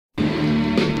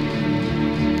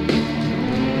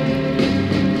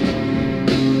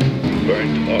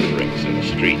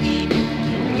streets.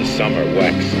 The summer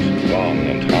waxed long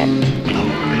and hot.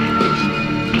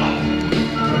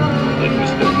 It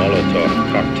was the Molotov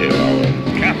cocktail hour.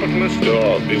 Capitalist,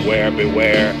 oh, beware,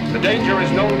 beware. The danger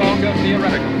is no longer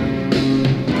theoretical.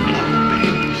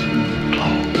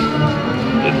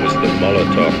 It was the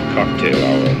Molotov cocktail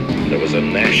hour. There was a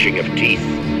gnashing of teeth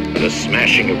and a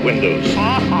smashing of windows.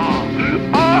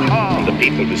 And the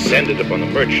people descended upon the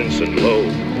merchants, and lo,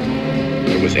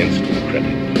 there was instant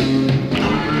credit.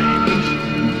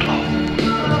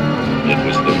 It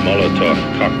was the Molotov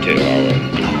cocktail hour.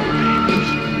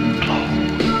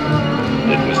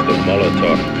 It was the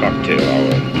Molotov cocktail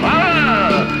hour.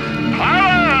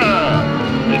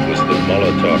 It was the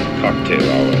Molotov cocktail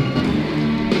hour.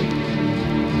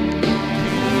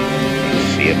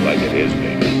 See it like it is,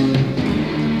 baby.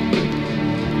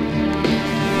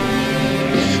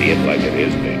 See it like it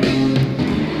is, baby.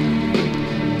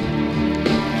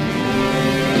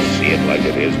 See it like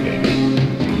it is, baby.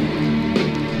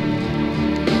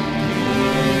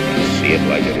 See it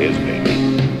like it is, baby.